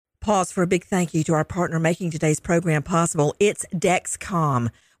Pause for a big thank you to our partner making today's program possible. It's Dexcom.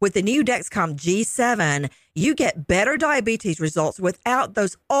 With the new Dexcom G7, you get better diabetes results without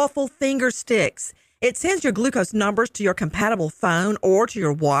those awful finger sticks. It sends your glucose numbers to your compatible phone or to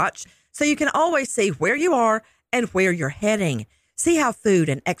your watch, so you can always see where you are and where you're heading. See how food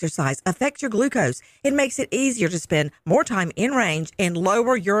and exercise affect your glucose. It makes it easier to spend more time in range and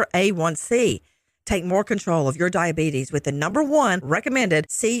lower your A1C. Take more control of your diabetes with the #1 recommended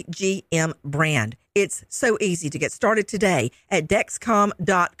CGM brand. It's so easy to get started today at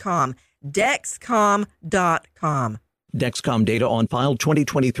Dexcom.com. Dexcom.com. Dexcom data on file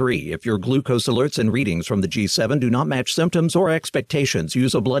 2023. If your glucose alerts and readings from the G7 do not match symptoms or expectations,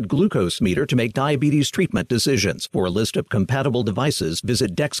 use a blood glucose meter to make diabetes treatment decisions. For a list of compatible devices,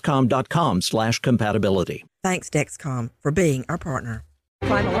 visit Dexcom.com/compatibility. Thanks, Dexcom, for being our partner.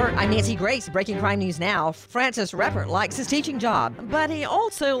 Crime Alert, I'm Nancy Grace. Breaking crime news now. Francis Reppert likes his teaching job, but he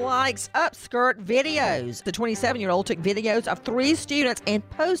also likes upskirt videos. The 27-year-old took videos of 3 students and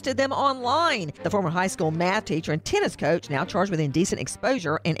posted them online. The former high school math teacher and tennis coach now charged with indecent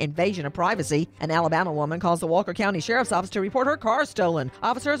exposure and invasion of privacy. An Alabama woman calls the Walker County Sheriff's Office to report her car stolen.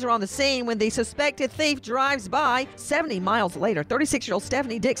 Officers are on the scene when the suspected thief drives by. 70 miles later, 36-year-old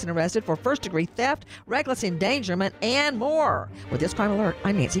Stephanie Dixon arrested for first-degree theft, reckless endangerment, and more. With this Crime Alert,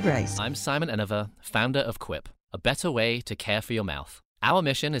 I'm Nancy Grace. I'm Simon Enever, founder of Quip, a better way to care for your mouth. Our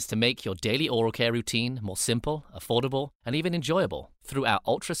mission is to make your daily oral care routine more simple, affordable, and even enjoyable through our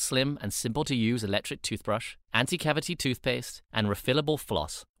ultra-slim and simple-to-use electric toothbrush, anti-cavity toothpaste, and refillable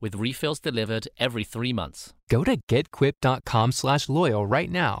floss with refills delivered every 3 months. Go to getquip.com/loyal right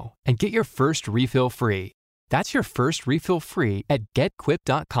now and get your first refill free. That's your first refill free at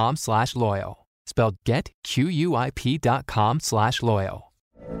getquip.com/loyal. Spelled getquip.com/loyal.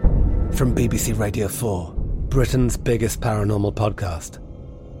 From BBC Radio 4, Britain's biggest paranormal podcast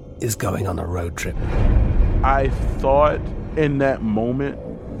is going on a road trip. I thought in that moment,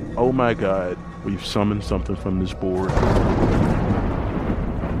 oh my God, we've summoned something from this board.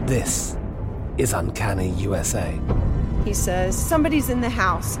 This is Uncanny USA. He says, somebody's in the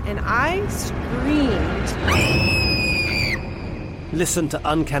house, and I screamed. Listen to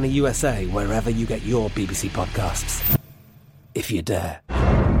Uncanny USA wherever you get your BBC podcasts, if you dare.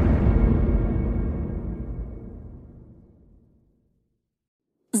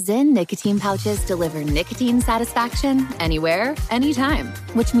 Zyn nicotine pouches deliver nicotine satisfaction anywhere, anytime,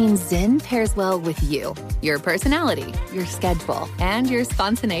 which means Zyn pairs well with you, your personality, your schedule, and your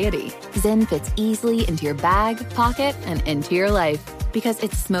spontaneity. Zyn fits easily into your bag, pocket, and into your life because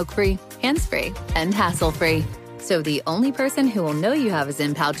it's smoke-free, hands-free, and hassle-free. So the only person who will know you have a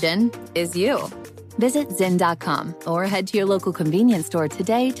Zyn pouch in is you. Visit Zyn.com or head to your local convenience store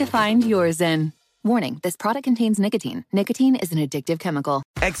today to find your Zyn. Warning, this product contains nicotine. Nicotine is an addictive chemical.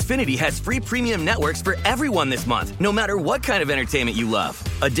 Xfinity has free premium networks for everyone this month, no matter what kind of entertainment you love.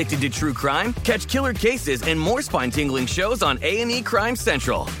 Addicted to true crime? Catch killer cases and more spine-tingling shows on A&E Crime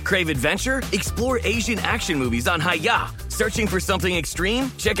Central. Crave adventure? Explore Asian action movies on Hi-YAH. Searching for something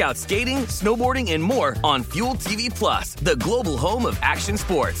extreme? Check out skating, snowboarding, and more on Fuel TV Plus, the global home of action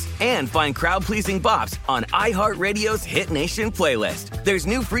sports. And find crowd-pleasing bops on iHeartRadio's Hit Nation playlist. There's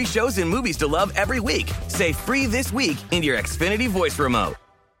new free shows and movies to love every week. Say free this week in your Xfinity voice remote.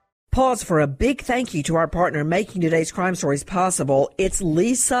 Pause for a big thank you to our partner making today's crime stories possible. It's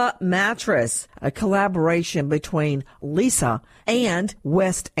Leesa Mattress, a collaboration between Leesa and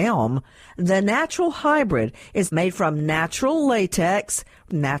West Elm. The natural hybrid is made from natural latex,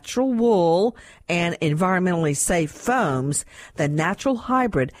 natural wool, and environmentally safe foams. The natural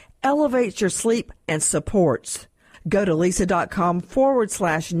hybrid elevates your sleep and supports. Go to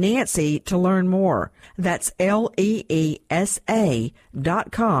Leesa.com/Nancy to learn more. That's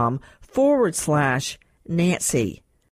LEESA.com/Nancy.